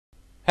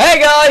Hey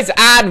guys,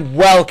 and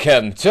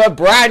welcome to a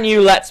brand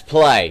new Let's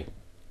Play.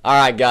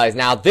 Alright guys,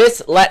 now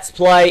this Let's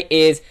Play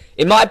is,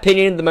 in my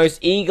opinion, the most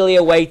eagerly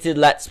awaited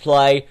Let's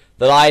Play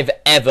that I've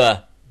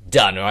ever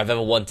done, or I've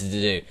ever wanted to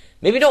do.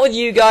 Maybe not with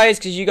you guys,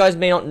 because you guys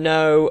may not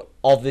know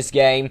of this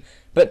game,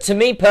 but to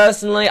me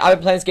personally, I've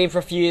been playing this game for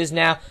a few years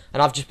now,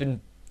 and I've just been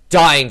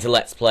dying to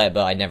Let's Play it,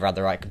 but I never had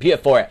the right computer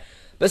for it.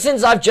 But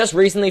since I've just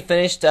recently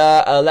finished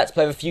a Let's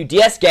Play of a few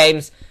DS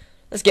games,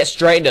 let's get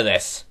straight into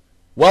this.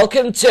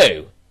 Welcome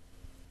to...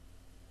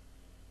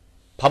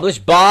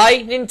 Published by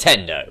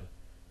Nintendo,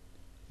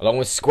 along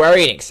with Square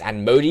Enix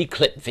and Modi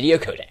Clip Video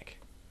Codec.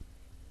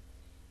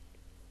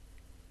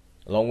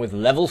 Along with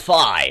Level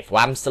 5. What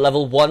happens to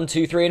Level 1,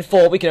 2, 3, and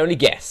 4, we can only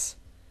guess.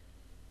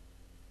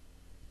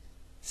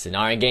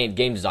 Scenario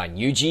game design,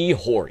 Yuji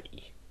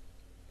Horii.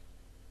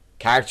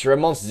 Character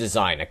and monster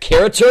design,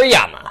 Akira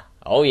Toriyama.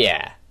 Oh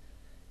yeah.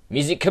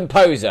 Music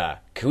composer,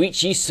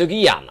 Koichi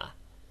Sugiyama.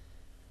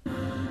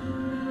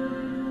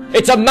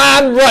 It's a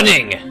man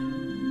running!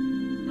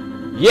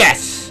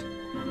 Yes!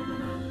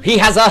 He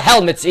has a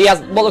helmet. He has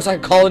what looks like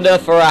a colander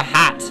for a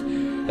hat.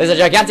 There's a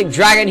gigantic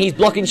dragon. He's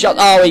blocking shots.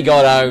 Oh, he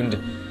got owned.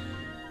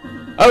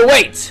 Oh,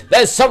 wait!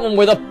 There's someone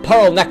with a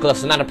pearl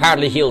necklace, and that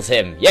apparently heals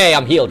him. Yay,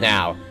 I'm healed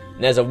now.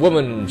 And there's a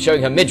woman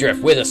showing her midriff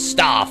with a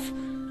staff.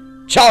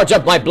 Charge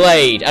up my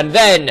blade. And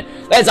then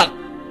there's a...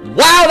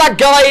 Wow, that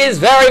guy is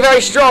very, very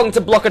strong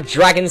to block a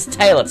dragon's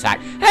tail attack.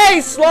 Hey,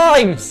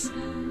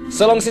 slimes!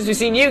 So long since we've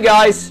seen you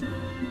guys.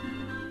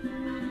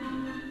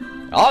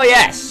 Oh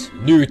yes!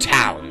 New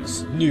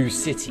towns, new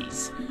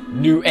cities,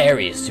 new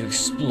areas to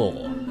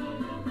explore.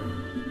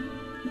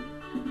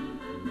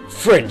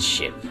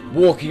 Friendship,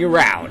 walking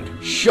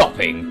around,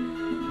 shopping,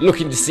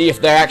 looking to see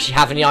if they actually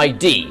have any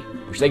ID,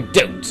 which they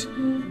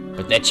don't.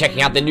 But they're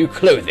checking out their new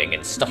clothing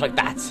and stuff like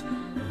that.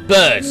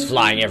 Birds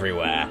flying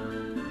everywhere.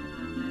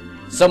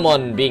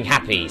 Someone being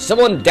happy,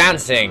 someone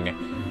dancing,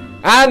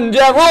 and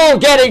we're all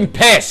getting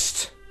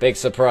pissed! Big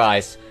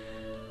surprise.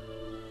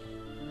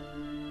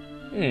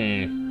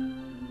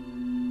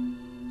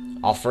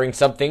 Offering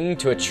something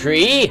to a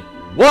tree?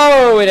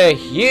 Whoa, in a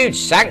huge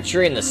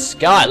sanctuary in the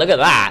sky. Look at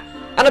that.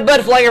 And a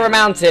bird flying over a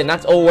mountain.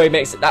 That always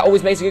makes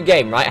a good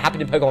game, right? It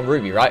happened in Pokemon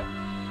Ruby, right?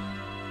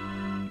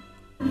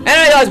 Anyway,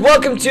 guys,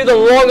 welcome to the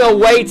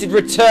long-awaited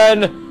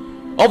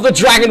return of the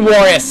Dragon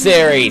Warrior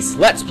series.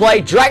 Let's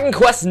play Dragon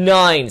Quest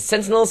IX,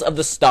 Sentinels of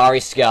the Starry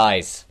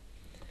Skies.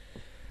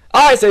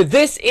 Alright, so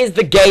this is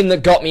the game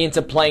that got me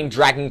into playing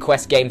Dragon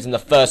Quest games in the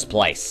first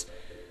place.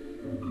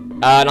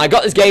 And I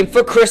got this game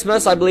for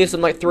Christmas, I believe,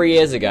 something like 3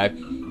 years ago.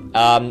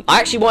 I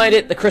actually wanted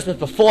it the Christmas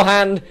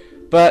beforehand,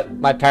 but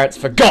my parents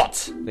forgot.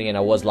 Thinking I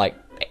was like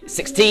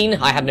 16,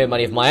 I had no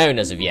money of my own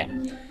as of yet.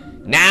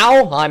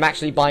 Now, I'm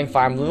actually buying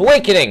Fire Emblem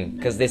Awakening,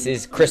 because this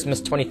is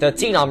Christmas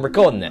 2013, I'm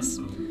recording this.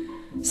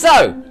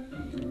 So,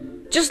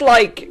 just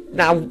like,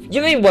 now,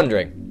 you may be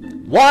wondering,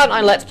 why aren't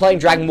I Let's Playing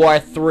Dragon Warrior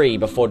 3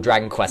 before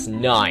Dragon Quest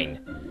IX?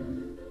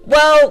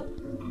 Well...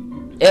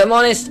 If I'm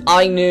honest,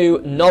 I knew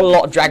not a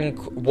lot of Dragon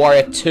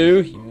Warrior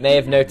 2. You may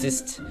have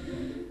noticed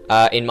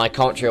in my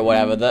commentary or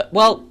whatever that,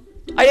 well,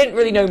 I didn't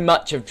really know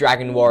much of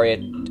Dragon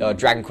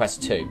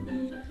Quest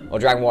 2. Or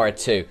Dragon Warrior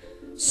 2.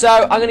 So,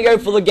 I'm going to go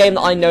for the game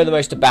that I know the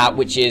most about,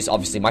 which is,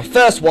 obviously, my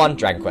first one,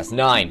 Dragon Quest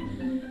IX.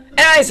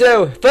 Anyway,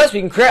 so, first we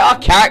can create our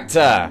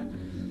character.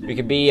 We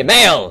can be a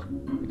male.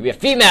 We can be a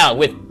female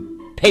with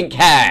pink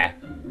hair.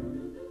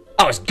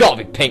 Oh, it's got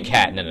to be pink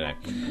hair. No.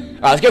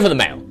 Alright, let's go for the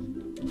male.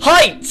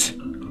 Height!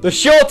 The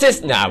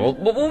shortest... Nah,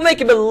 we'll make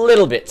him a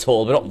little bit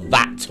tall, but not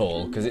that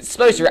tall, because it's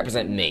supposed to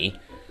represent me.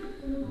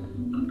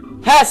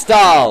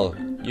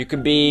 Hairstyle! You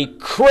can be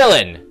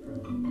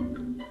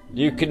Krillin.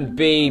 You can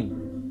be...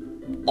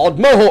 Odd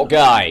Mohawk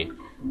Guy.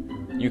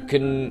 You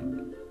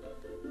can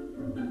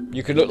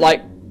look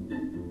like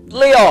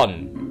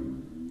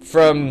Leon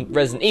from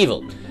Resident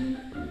Evil.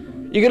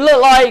 You can look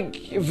like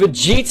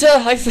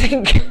Vegeta, I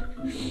think.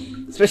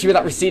 Especially with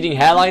that receding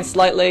hairline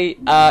slightly.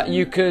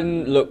 You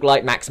can look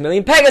like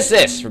Maximilian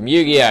Pegasus from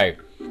Yu-Gi-Oh!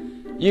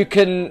 You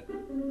can...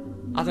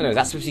 I don't know, is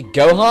that supposed to be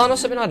Gohan or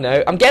something? I don't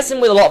know. I'm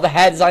guessing with a lot of the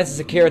hair designs is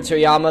Akira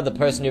Toriyama, the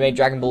person who made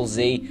Dragon Ball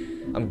Z.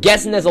 I'm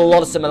guessing there's a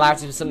lot of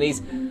similarities with some of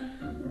these.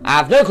 I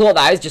have no clue what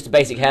that is, just a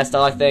basic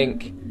hairstyle, I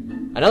think.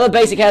 Another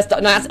basic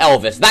hairstyle... No, that's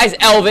Elvis. That is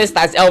Elvis.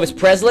 That's Elvis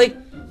Presley.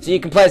 So you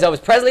can play as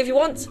Elvis Presley if you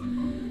want.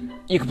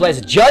 You can play as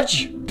a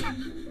judge.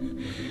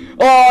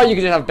 Or you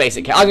can just have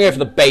basic hair. I'm going to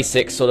go for the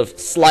basic, sort of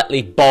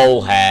slightly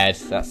bowl-haired.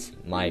 That's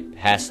my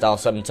hairstyle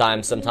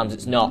sometimes. Sometimes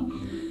it's not.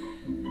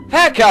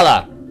 Hair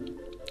color.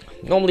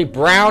 Normally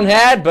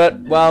brown-haired,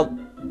 but, well,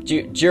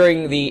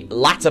 during the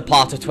latter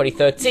part of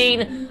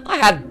 2013, I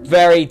had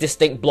very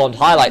distinct blonde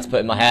highlights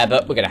put in my hair,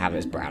 but we're going to have it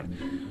as brown.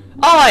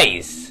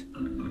 Eyes.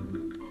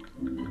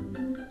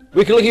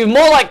 We can look even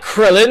more like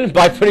Krillin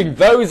by putting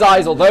those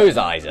eyes or those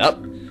eyes up.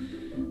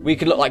 We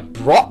could look like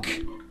Brock.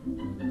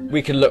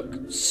 We can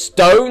look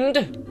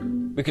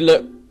stoned. We can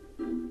look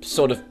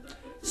sort of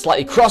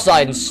slightly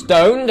cross-eyed and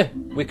stoned.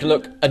 We can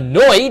look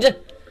annoyed.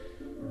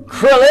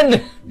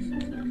 Krillin.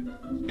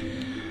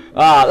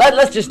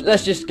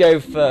 Let's just go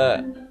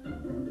for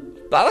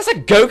That looks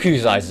like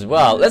Goku's eyes as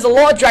well. There's a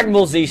lot of Dragon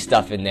Ball Z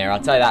stuff in there, I'll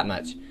tell you that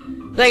much.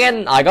 Then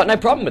again, I got no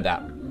problem with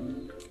that.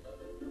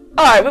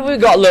 Alright, we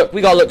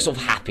gotta look sort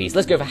of happy. So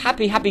let's go for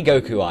happy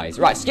Goku eyes.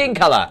 Right, skin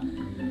color.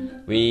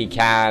 We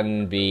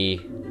can be...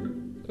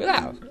 Look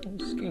at that.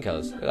 Skin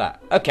colors. Look at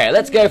that. Okay,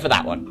 let's go for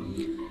that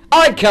one.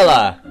 Eye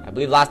color. I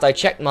believe last I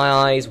checked my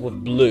eyes were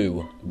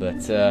blue.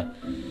 But, I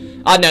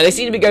don't know. They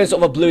seem to be going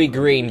sort of a bluey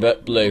green,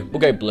 but blue. We'll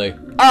go blue.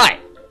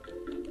 Alright.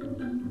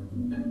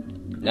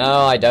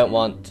 No, I don't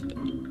want...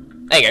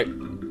 There you go.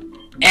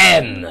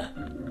 M.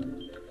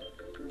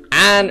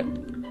 And...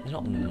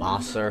 Not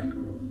Master.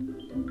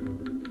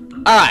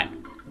 Alright.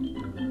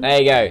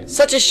 There you go.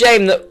 Such a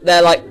shame that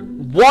they're like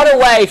one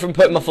away from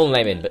putting my full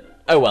name in, but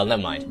oh well,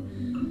 never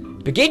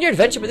mind. Begin your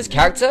adventure with this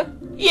character?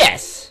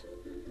 Yes!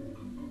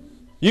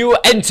 You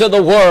enter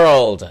the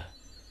world!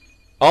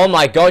 Oh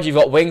my god, you've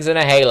got wings and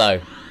a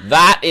halo.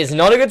 That is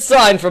not a good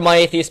sign from my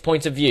atheist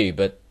point of view,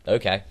 but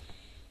okay.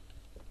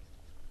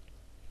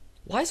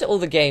 Why is it all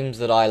the games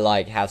that I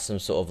like have some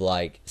sort of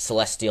like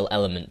celestial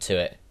element to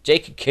it?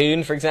 Jake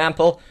Coon, for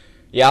example?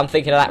 Yeah, I'm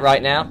thinking of that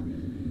right now.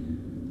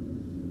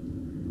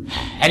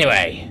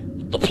 Anyway,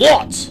 the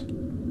plot!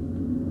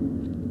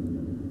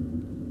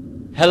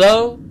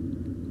 Hello?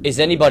 Is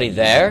anybody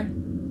there?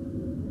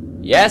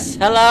 Yes,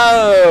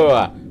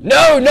 hello!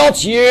 No,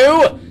 not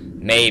you!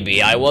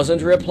 Maybe I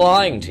wasn't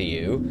replying to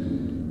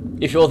you.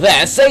 If you're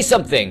there, say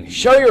something.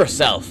 Show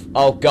yourself.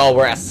 Oh god,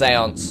 we're at a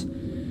seance.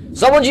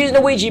 Someone's using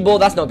a Ouija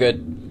board, that's not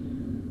good.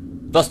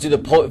 Thus do the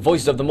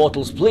voices of the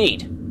mortals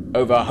plead,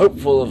 over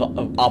hopeful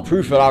of our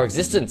proof of our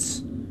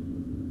existence.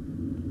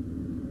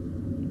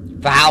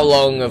 For how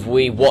long have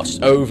we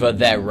watched over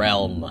their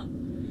realm?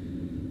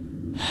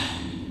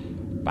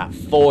 About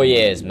 4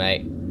 years,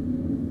 mate.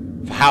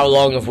 For how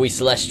long have we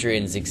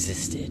Celestians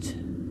existed?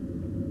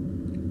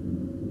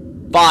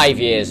 5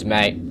 years,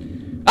 mate.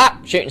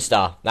 Ah, shooting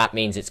star. That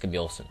means it's gonna be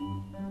awesome.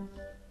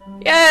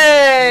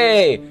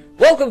 Yay!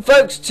 Welcome,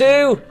 folks,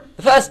 to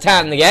the first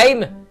town in the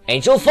game,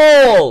 Angel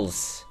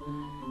Falls.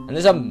 And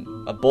there's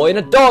a boy and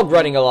a dog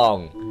running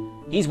along.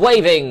 He's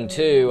waving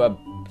to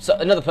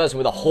another person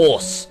with a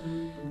horse.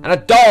 And a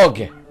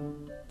dog!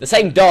 The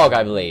same dog,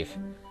 I believe.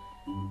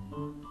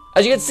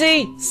 As you can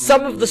see,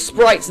 some of the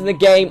sprites in the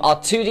game are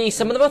 2D,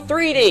 some of them are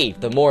 3D.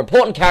 The more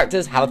important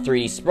characters have a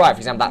 3D sprite. For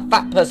example, that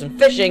fat person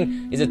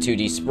fishing is a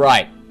 2D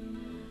sprite.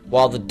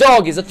 While the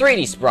dog is a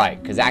 3D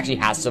sprite, because it actually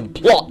has some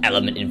plot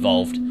element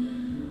involved.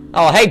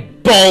 Oh, hey,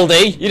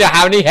 Baldy! You don't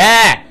have any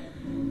hair!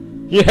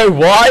 You know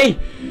why?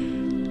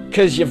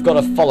 Because you've got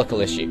a follicle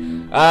issue.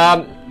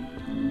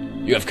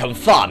 You have come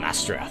far,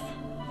 Masterath.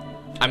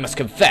 I must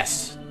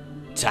confess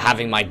to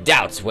having my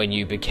doubts when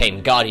you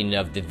became guardian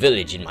of the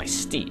village in my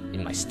stead.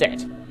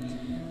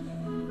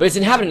 But its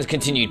inhabitants'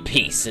 continued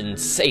peace and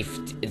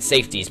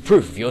safety is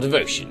proof of your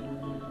devotion.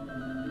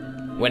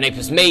 When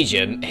Apis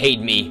Major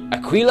made me,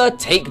 Aquila,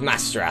 take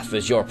Masterath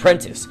as your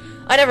apprentice.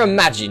 I never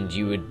imagined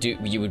I would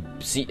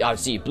see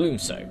you bloom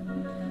so.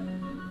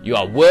 You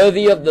are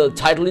worthy of the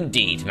title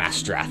indeed,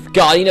 Masterath,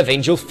 guardian of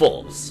Angel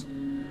Falls.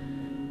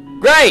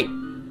 Great!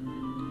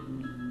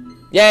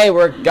 Yay,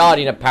 we're a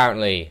guardian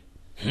apparently.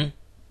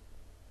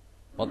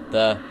 What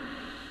the?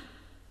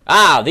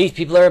 Ah, these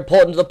people are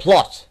important to the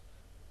plot.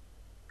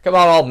 Come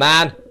on, old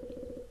man.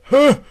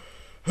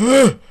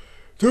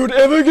 Don't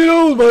ever get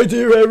old, my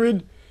dear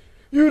Erin.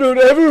 You don't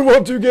ever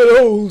want to get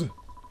old.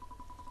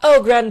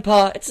 Oh,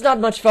 Grandpa, it's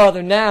not much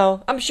farther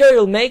now. I'm sure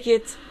you'll make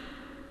it.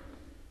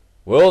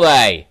 Will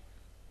they?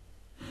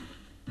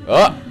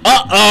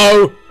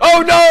 Uh-oh!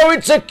 Oh no,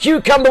 it's a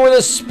cucumber with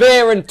a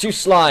spear and 2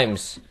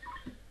 slimes.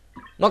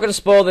 I'm not going to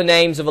spoil the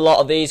names of a lot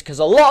of these, because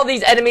a lot of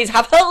these enemies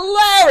have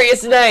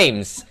hilarious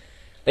names.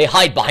 They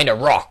hide behind a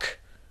rock.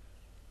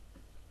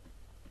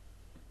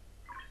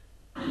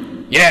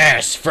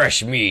 Yes,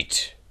 fresh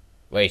meat.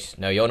 Wait,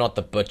 no, you're not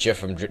the butcher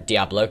from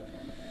Diablo.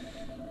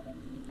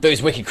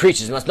 Those wicked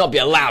creatures must not be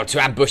allowed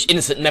to ambush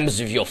innocent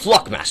members of your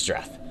flock,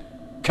 Masterath.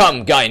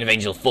 Come, guardian of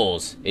Angel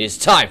Falls. It is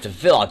time to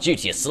fulfill our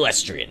duty as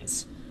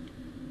Celestians.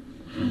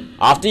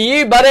 After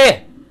you,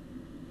 buddy.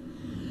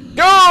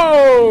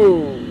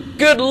 Go!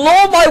 Good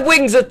lord, my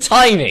wings are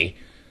tiny.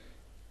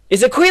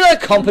 Is Aquila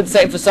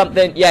compensating for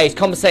something? Yeah, he's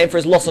compensating for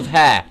his loss of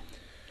hair.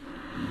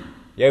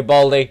 Yo,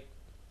 Baldy.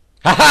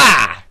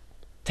 Ha-ha!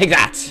 Take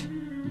that.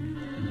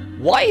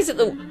 Why is it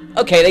the...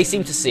 Okay, they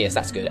seem to see us.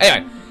 That's good.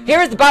 Anyway,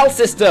 here is the battle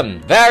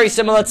system. Very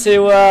similar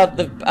to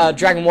the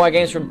Dragon Warrior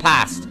games from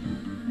past.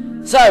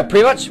 So,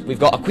 pretty much, we've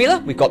got Aquila,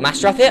 we've got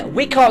Masterath here.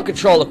 We can't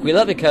control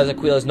Aquila because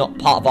Aquila is not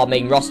part of our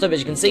main roster, as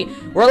you can see.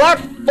 We're allowed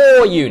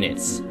 4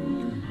 units.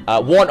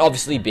 One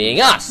obviously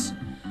being us.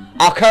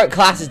 Our current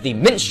class is the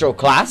Minstrel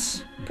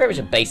class. Pretty much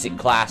a basic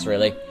class,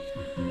 really.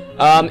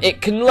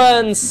 It can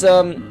learn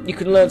some... You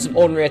can learn some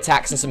ordinary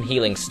attacks and some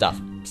healing stuff.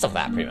 Stuff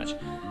like that, pretty much.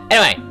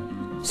 Anyway,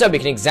 so we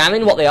can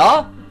examine what they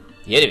are.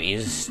 The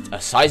enemies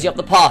are sizing up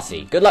the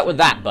party. Good luck with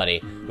that,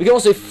 buddy. We can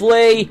also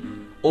flee,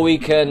 or we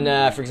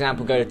can, for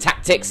example, go to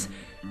tactics.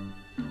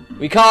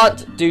 We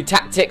can't do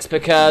tactics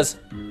because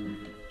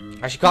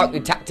Actually, can't do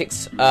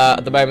tactics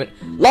at the moment.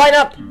 Line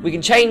up. We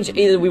can change.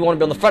 Either we want to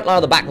be on the front line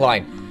or the back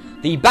line.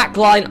 The back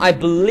line, I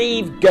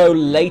believe, go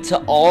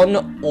later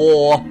on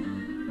or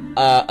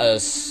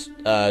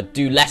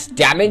do less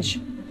damage.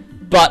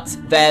 But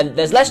then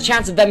there's less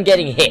chance of them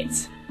getting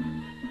hit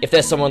if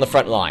there's someone on the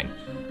front line.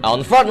 On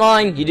the front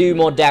line, you do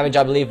more damage,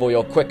 I believe, or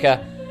you're quicker.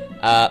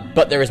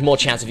 But there is more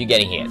chance of you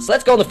getting hit. So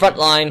let's go on the front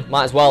line.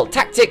 Might as well.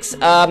 Tactics.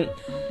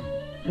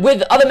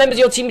 With other members of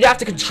your team, you don't have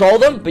to control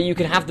them, but you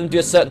can have them do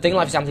a certain thing.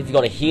 Like, for example, if you've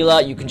got a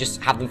healer, you can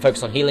just have them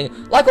focus on healing.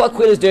 Like what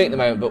Aquila's doing at the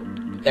moment,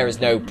 but there is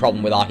no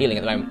problem with our healing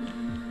at the moment.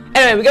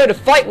 Anyway, we go to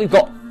fight. We've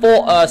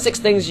got 6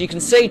 things you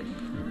can see.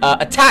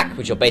 Attack,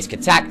 which is your basic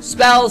attack.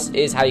 Spells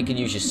is how you can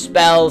use your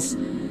spells.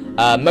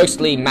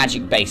 Mostly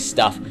magic-based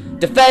stuff.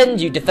 Defend,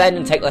 you defend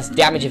and take less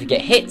damage if you get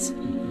hit.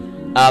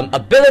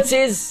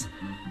 Abilities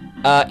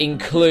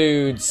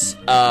includes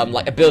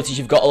like abilities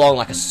you've got along,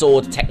 like a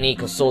sword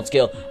technique or sword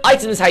skill.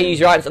 Items, how you use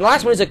your items. And the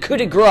last one is a coup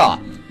de grace,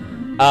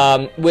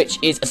 which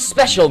is a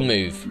special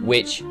move,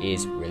 which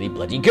is really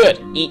bloody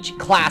good. Each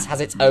class has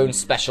its own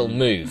special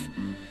move.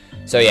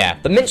 So yeah,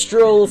 the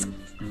minstrels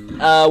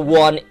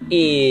one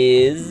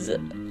is...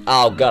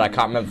 Oh god, I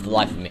can't remember for the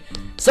life of me.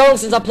 So long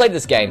since I played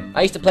this game.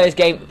 I used to play this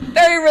game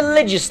very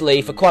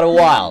religiously for quite a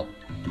while.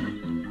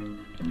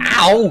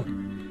 Ow!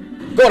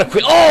 Got a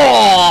quick.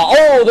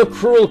 Oh, the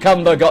cruel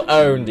cumber got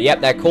owned.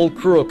 Yep, they're called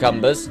cruel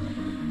cumbers.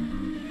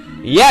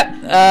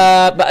 Yep,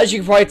 but as you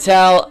can probably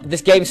tell,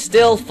 this game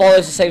still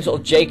follows the same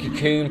sort of J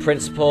Cocoon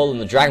principle and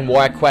the Dragon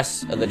Warrior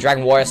quest, the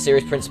Dragon Warrior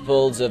series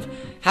principles of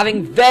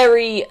having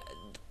very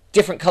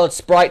different coloured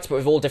sprites, but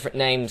with all different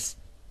names.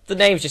 The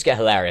names just get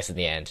hilarious in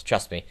the end.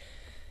 Trust me.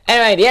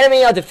 Anyway, the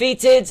enemy are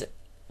defeated.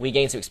 We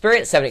gain some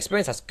experience, 7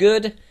 experience. That's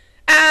good,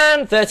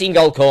 and 13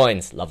 gold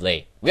coins.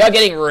 Lovely. We are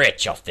getting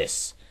rich off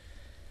this.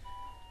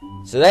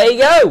 So there you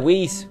go,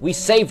 we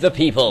saved the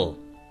people.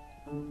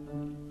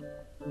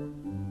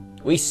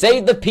 We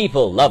saved the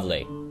people,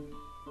 lovely.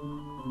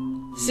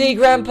 See,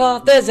 Grandpa,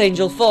 there's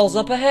Angel Falls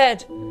up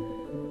ahead.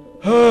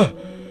 I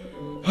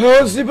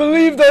honestly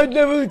believed I'd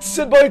never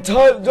set my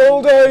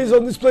old eyes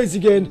on this place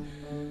again.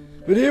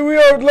 But here we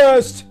are at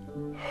last.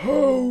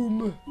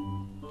 Home.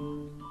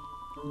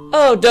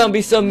 Oh, don't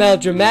be so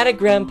melodramatic,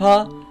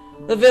 Grandpa.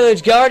 The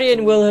village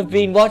guardian will have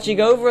been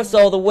watching over us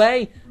all the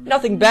way.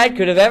 Nothing bad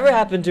could have ever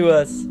happened to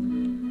us.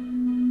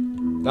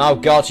 Oh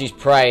god, she's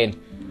praying.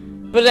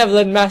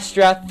 Benevolent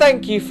Masterath,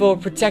 thank you for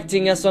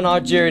protecting us on our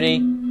journey.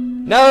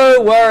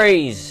 No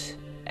worries.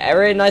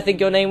 Erin, I think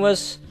your name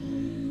was?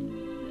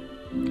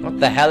 What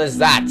the hell is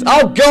that?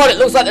 Oh god, it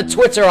looks like the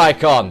Twitter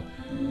icon.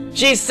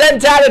 She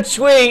sent out a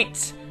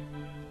tweet.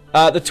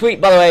 The tweet,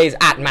 by the way, is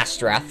at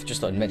Masterath.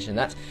 Just thought I'd mention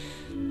that.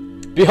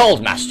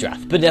 Behold,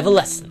 Masterath,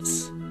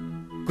 benevolescence.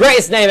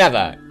 Greatest name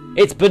ever.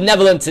 It's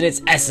benevolent in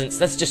its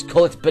essence. Let's just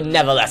call it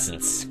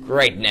benevolescence.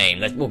 Great name.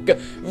 We'll go,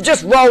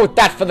 just roll with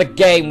that for the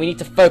game. We need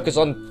to focus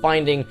on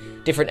finding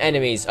different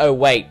enemies. Oh,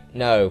 wait.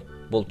 No.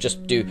 We'll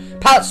just do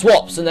palette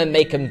swaps and then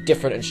make them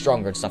different and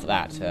stronger and stuff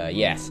like that.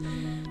 Yes.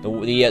 The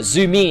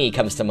Zumini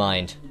comes to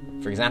mind,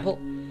 for example.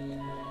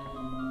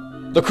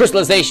 The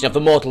crystallization of the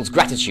mortals'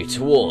 gratitude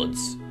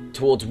towards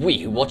we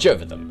who watch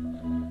over them.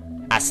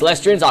 As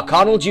Celestians, our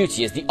carnal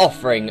duty is the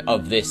offering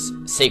of this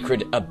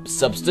sacred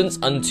substance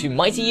unto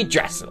mighty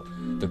Yggdrasil,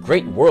 the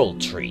great world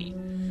tree.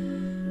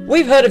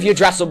 We've heard of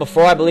Yggdrasil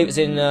before. I believe it's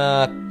in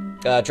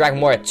Dragon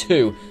Warrior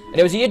 2, and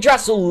it was a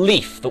Yggdrasil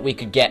leaf that we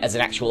could get as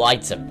an actual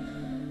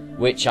item,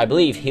 which I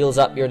believe heals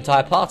up your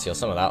entire party or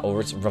something like that,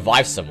 or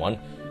revives someone.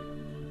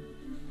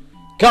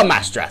 Come,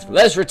 Masterath,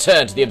 let us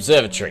return to the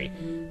observatory,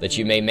 that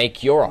you may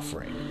make your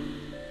offering.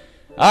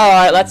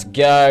 Alright, let's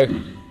go.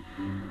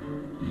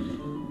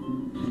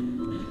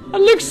 I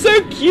look so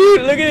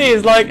cute. Look at me.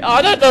 He's like,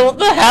 I don't know what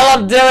the hell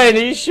I'm doing.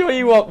 Are you sure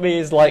you want me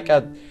as like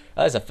a...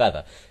 That's a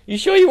feather. You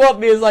sure you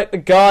want me as like the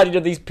guardian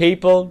of these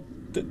people?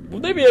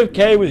 Would they be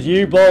okay with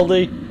you,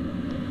 Baldy?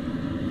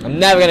 I'm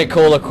never going to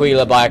call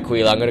Aquila by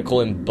Aquila. I'm going to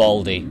call him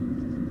Baldy.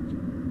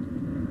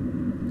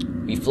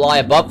 We fly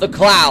above the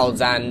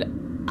clouds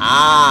and...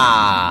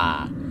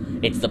 Ah!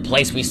 It's the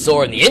place we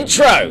saw in the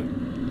intro!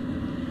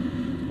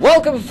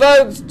 Welcome,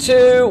 folks,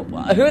 to...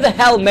 Who the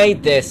hell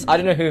made this? I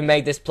don't know who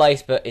made this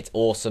place, but it's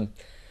awesome.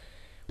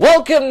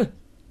 Welcome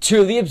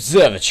to the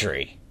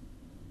observatory.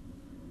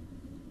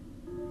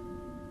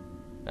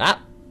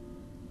 Ah.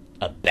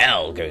 A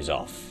bell goes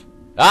off.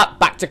 Ah,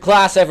 back to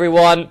class,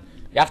 everyone.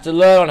 You have to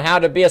learn on how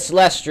to be a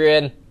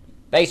Celestian.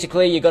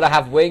 Basically, you've got to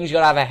have wings, you've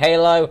got to have a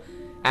halo,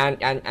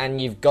 and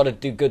you've got to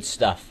do good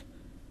stuff.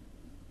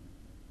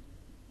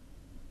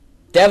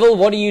 Devil,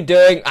 what are you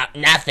doing?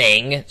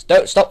 Nothing.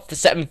 Don't stop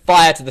setting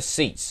fire to the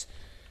seats.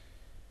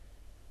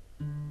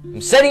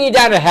 I'm sending you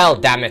down to hell,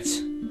 damn it.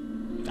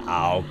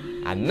 Oh,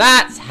 and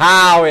that's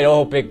how it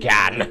all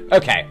began.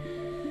 Okay.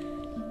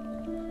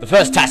 The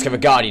first task of a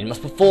guardian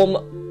must perform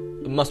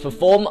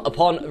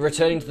upon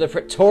returning to the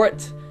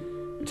protectorate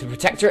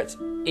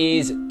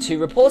is to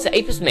report to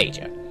Apis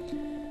Major.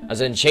 As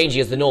unchanging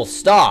as the North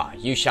Star,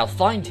 you shall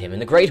find him in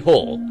the Great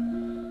Hall.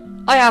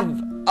 I have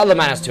other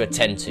matters to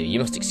attend to. You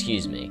must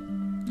excuse me.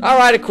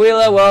 Alright,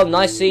 Aquila, well,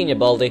 nice seeing you,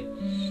 Baldy.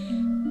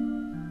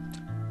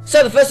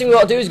 So, the first thing we've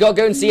got to do is go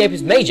and see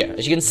Apis Major.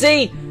 As you can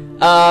see,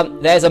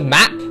 there's a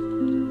map.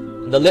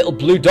 The little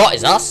blue dot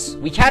is us.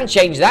 We can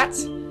change that.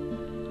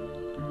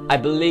 I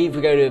believe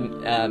we go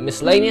to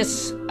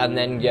Miscellaneous, and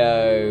then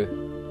go...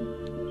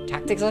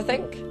 Tactics, I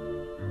think?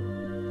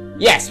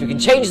 Yes, we can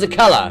change the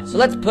colour. So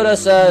let's put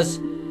us as...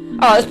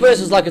 Oh, let's put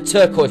us as like a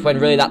turquoise when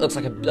really that looks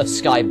like a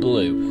sky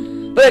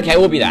blue. But okay,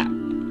 we'll be that.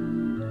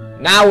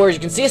 Now, as you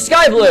can see, a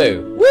sky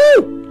blue.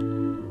 Woo!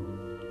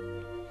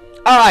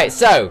 Alright,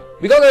 so,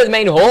 we gotta go to the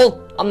main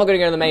hall. I'm not gonna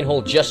go to the main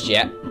hall just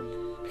yet.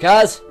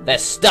 Because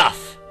there's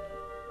stuff.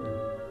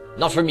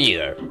 Not from you,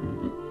 though.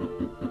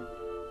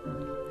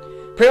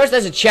 Pretty much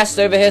there's a chest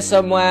over here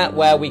somewhere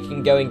where we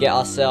can go and get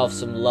ourselves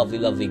some lovely,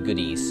 lovely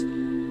goodies.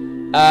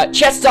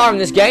 Chests are in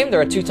this game. There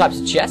are two types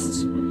of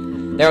chests.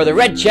 There are the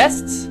red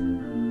chests,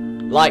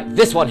 like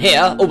this one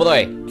here. Oh, by the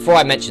way, before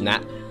I mention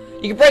that,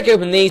 you can break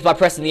open these by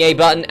pressing the A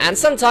button, and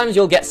sometimes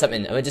you'll get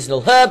something. A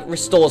medicinal herb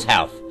restores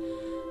health.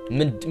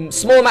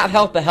 Small amount of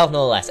health, but health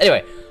nonetheless.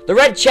 Anyway, the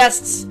red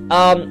chests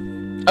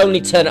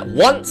only turn up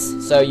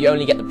once, so you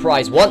only get the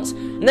prize once.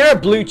 And there are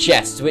blue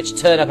chests, which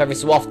turn up every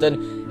so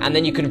often, and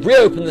then you can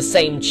reopen the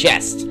same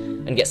chest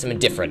and get something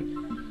different.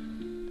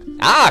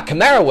 Ah,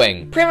 Chimera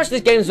Wing. Pretty much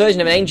this game's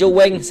version of an angel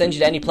wing, sends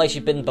you to any place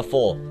you've been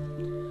before.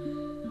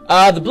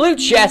 The blue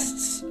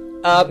chests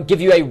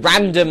give you a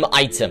random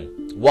item,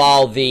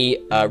 while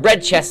the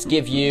red chests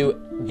give you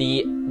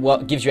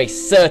gives you a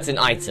certain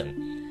item.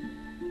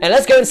 And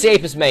let's go and see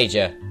Apis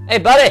Major. Hey,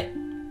 buddy.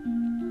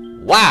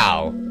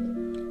 Wow.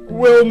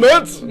 Well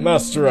met,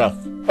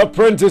 Masterath,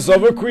 apprentice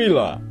of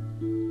Aquila.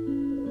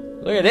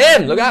 Look at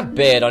him. Look at that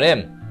beard on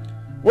him.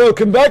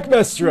 Welcome back,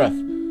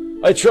 Masterath.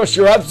 I trust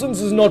your absence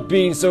has not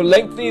been so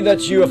lengthy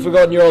that you have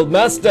forgotten your old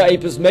master,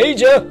 Apis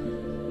Major.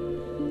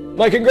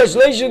 My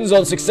congratulations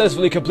on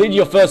successfully completing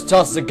your first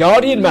task as a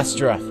guardian,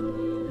 Masterath.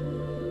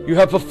 You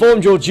have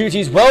performed your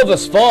duties well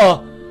thus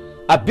far,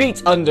 a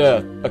beat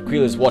under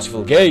Aquila's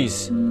watchful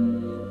gaze.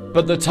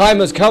 But the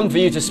time has come for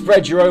you to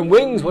spread your own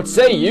wings. What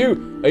say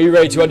you? Are you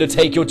ready to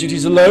undertake your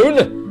duties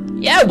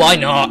alone? Yeah, why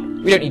not?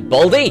 We don't need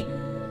Baldy.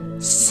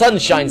 Sun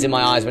shines in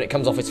my eyes when it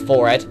comes off his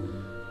forehead.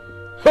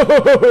 Ho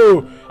ho ho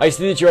ho! I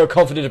see that you're a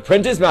confident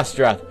apprentice,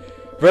 Masterath.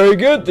 Very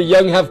good, the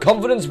young have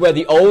confidence where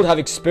the old have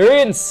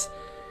experience.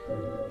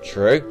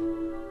 True.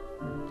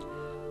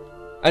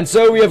 And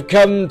so we have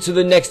come to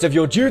the next of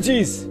your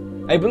duties.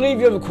 I believe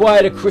you have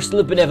acquired a crystal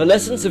of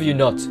benevolence, have you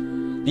not?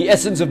 The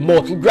essence of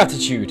mortal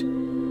gratitude.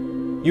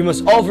 You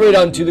must offer it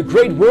unto the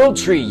great world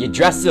tree,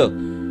 Yggdrasil,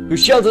 who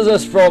shelters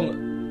us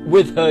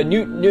with her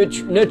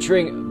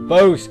nurturing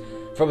boughs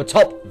from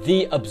atop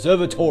the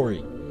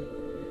observatory.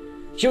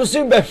 She will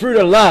soon bear fruit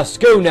at last.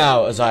 Go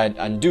now,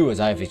 and do as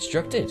I have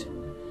instructed.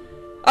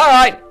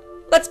 Alright,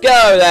 let's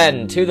go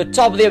then to the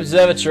top of the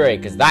observatory,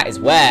 because that is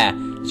where, as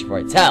you can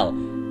probably tell,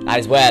 that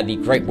is where the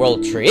Great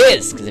World Tree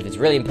is, because if it's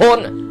really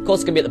important, of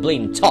course it's going to be at the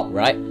bleeding top,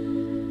 right?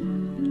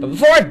 But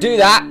before I do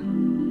that,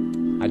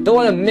 I don't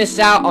want to miss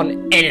out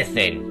on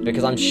anything,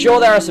 because I'm sure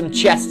there are some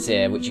chests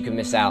here which you can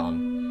miss out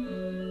on.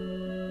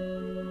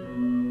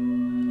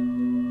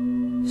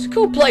 It's a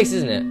cool place,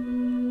 isn't it?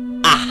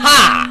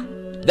 Aha!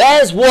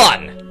 There's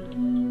one!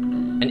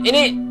 And in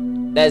it,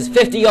 there's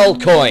 50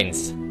 gold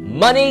coins.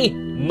 Money,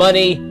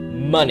 money,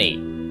 money.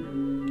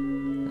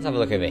 Let's have a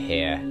look over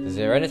here. Is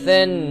there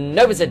anything?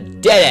 Nope, it's a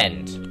dead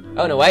end.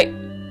 Oh, no, wait.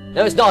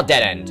 No, it's not a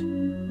dead end.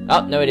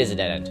 Oh, no, it is a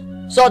dead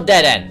end. So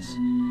dead ends.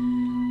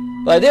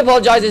 But I do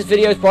apologise, this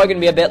video is probably going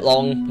to be a bit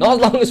long. Not as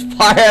long as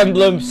Fire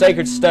Emblem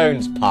Sacred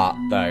Stones part,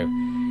 though.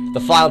 The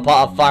final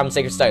part of Fire Emblem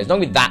Sacred Stones. It's not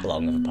going to be that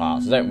long of a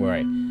part, so don't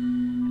worry.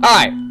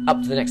 Alright,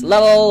 up to the next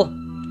level.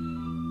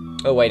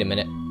 Oh, wait a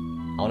minute.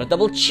 I want to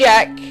double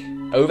check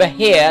over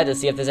here to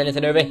see if there's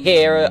anything over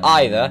here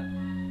either.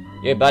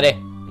 Yeah, buddy.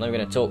 I'm not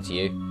going to talk to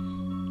you.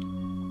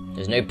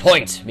 There's no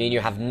point. Me and you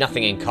have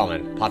nothing in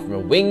common, apart from a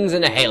wings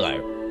and a halo.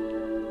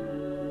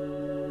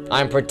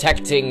 I'm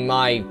protecting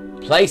my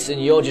place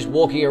and you're just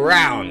walking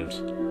around.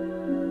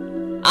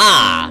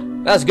 Ah,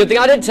 that's a good thing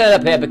I did turn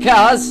up here,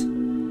 because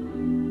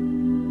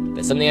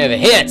there's something over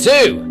here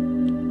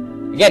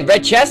too. Again,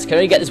 red chest, can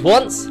only get this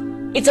once.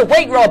 It's a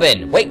Wake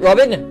Robin. Wake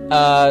Robin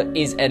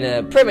is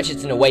pretty much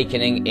it's an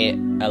awakening. It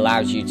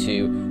allows you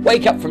to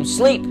wake up from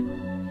sleep.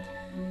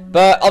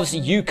 But obviously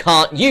you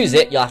can't use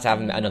it. You'll have to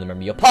have another member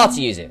of your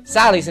party use it.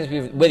 Sadly, since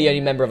we're the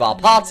only member of our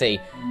party,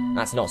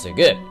 that's not so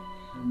good.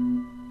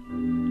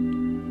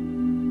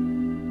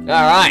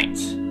 Alright.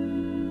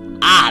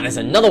 Ah, there's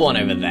another one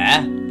over there.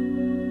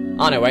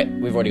 Oh no, wait,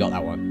 we've already got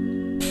that one.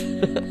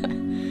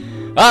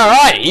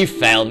 Alright, you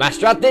failed,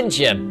 Masterath, didn't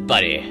you,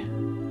 buddy?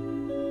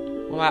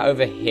 What about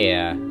over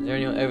here? Is there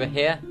anyone over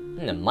here?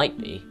 There might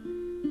be.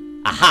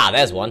 Aha,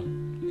 there's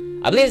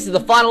one. I believe this is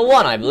the final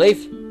one, I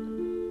believe.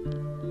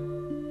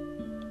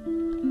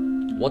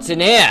 What's in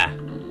here?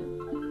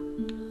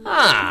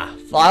 Ah,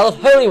 vial of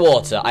holy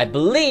water. I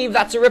believe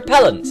that's a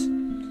repellent.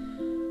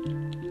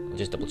 I'll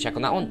just double check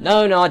on that one.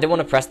 No, I didn't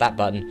want to press that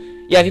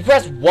button. Yeah, if you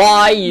press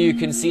Y, you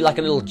can see like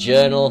a little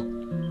journal.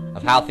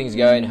 of how things are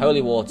going.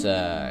 Holy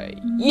water.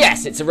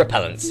 Yes, it's a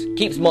repellent.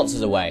 Keeps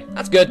monsters away.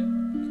 That's good.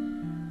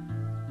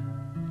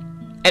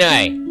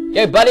 Anyway,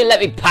 yo, buddy, let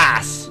me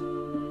pass.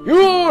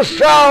 You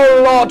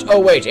shall not. Oh,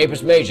 wait,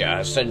 Apis Major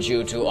has sent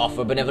you to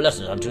offer benevolence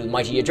unto the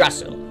mighty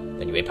Yggdrasil.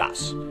 Then you may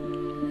pass.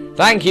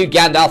 Thank you,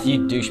 Gandalf, you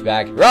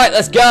douchebag. Right,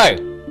 let's go.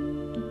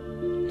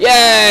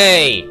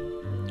 Yay!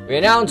 We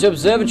are now into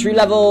observatory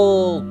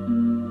level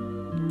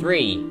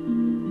 3.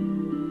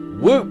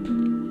 Whoop.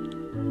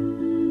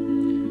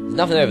 There's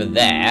nothing over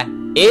there.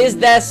 Is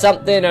there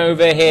something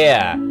over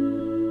here?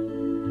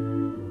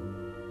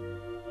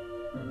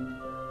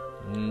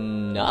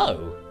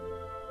 No.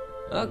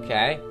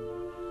 Okay.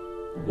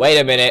 Wait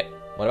a minute.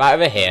 What about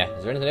over here?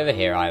 Is there anything over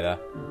here either?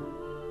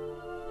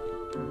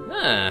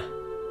 Huh.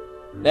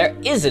 There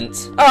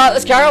isn't. Alright,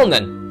 let's carry on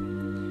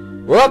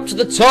then. We're up to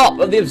the top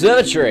of the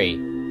observatory.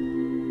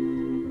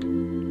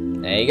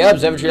 There you go,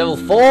 observatory level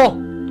 4.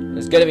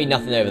 There's going to be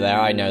nothing over there,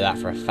 I know that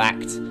for a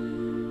fact.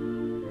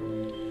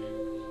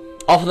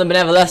 Offer the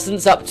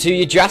benevolence up to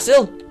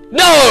Yggdrasil?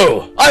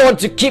 No! I want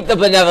to keep the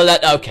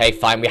benevolent. Okay,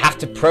 fine. We have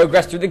to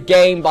progress through the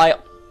game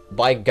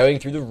by going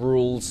through the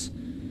rules.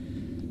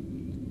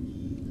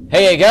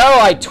 Here you go,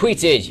 I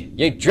tweeted.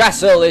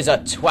 Yggdrasil is a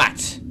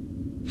twat.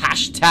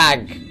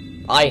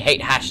 Hashtag. I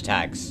hate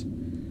hashtags.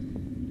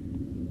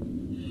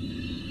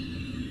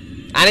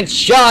 And it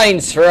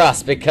shines for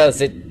us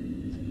because it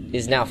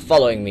is now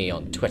following me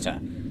on Twitter.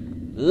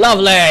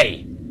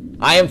 Lovely!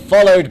 I am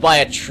followed by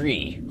a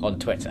tree on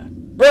Twitter.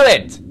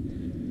 Brilliant!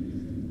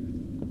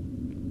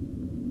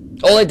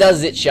 All it does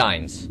is it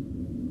shines.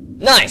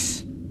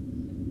 Nice!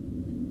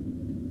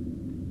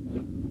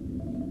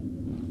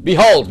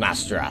 Behold,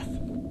 Masterath.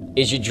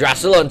 Is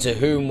Yggdrasil unto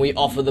whom we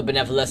offer the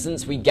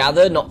benevolence we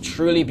gather not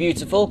truly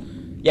beautiful?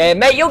 Yeah,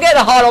 mate, you'll get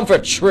a hard-on for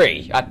a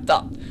tree.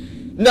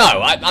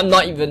 No, I'm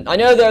not even... I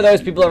know there are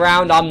those people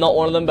around, I'm not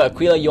one of them, but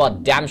Aquila, you are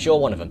damn sure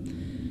one of them.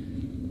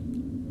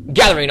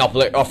 Gathering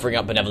and offering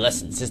up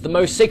benevolence is the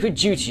most sacred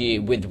duty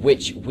with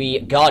which we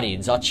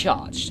guardians are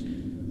charged.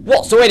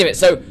 What? So wait a minute,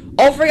 so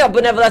offering up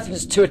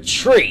benevolence to a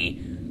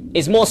tree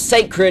is more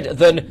sacred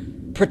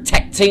than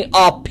protecting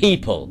our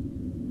people?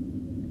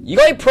 You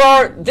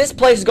got this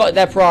place has got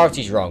their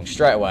priorities wrong,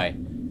 straight away.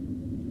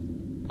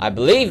 I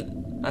believe...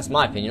 That's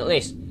my opinion, at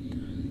least.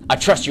 I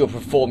trust you'll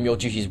perform your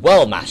duties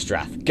well,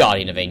 Masterath,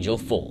 Guardian of Angel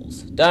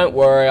Falls. Don't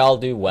worry, I'll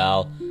do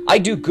well. I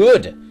do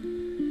good.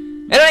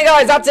 Anyway,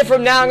 guys, that's it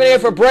from now. I'm going to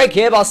go for a break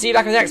here, but I'll see you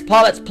back in the next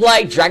part. Let's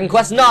play Dragon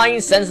Quest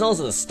IX, Sentinels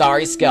of the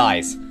Starry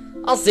Skies.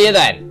 I'll see you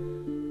then.